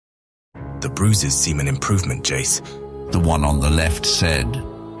The bruises seem an improvement, Jace. The one on the left said.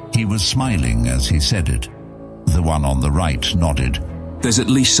 He was smiling as he said it. The one on the right nodded. There's at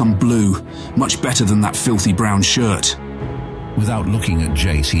least some blue, much better than that filthy brown shirt. Without looking at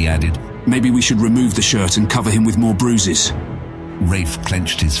Jace, he added, Maybe we should remove the shirt and cover him with more bruises. Rafe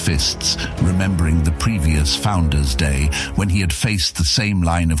clenched his fists, remembering the previous Founders' Day when he had faced the same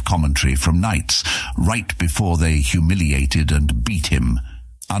line of commentary from Knights, right before they humiliated and beat him.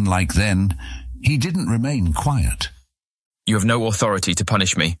 Unlike then, he didn't remain quiet. You have no authority to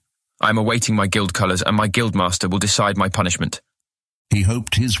punish me. I am awaiting my guild colours, and my guildmaster will decide my punishment. He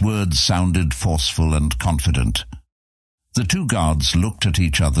hoped his words sounded forceful and confident. The two guards looked at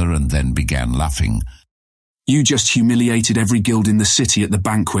each other and then began laughing. You just humiliated every guild in the city at the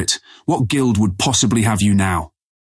banquet. What guild would possibly have you now?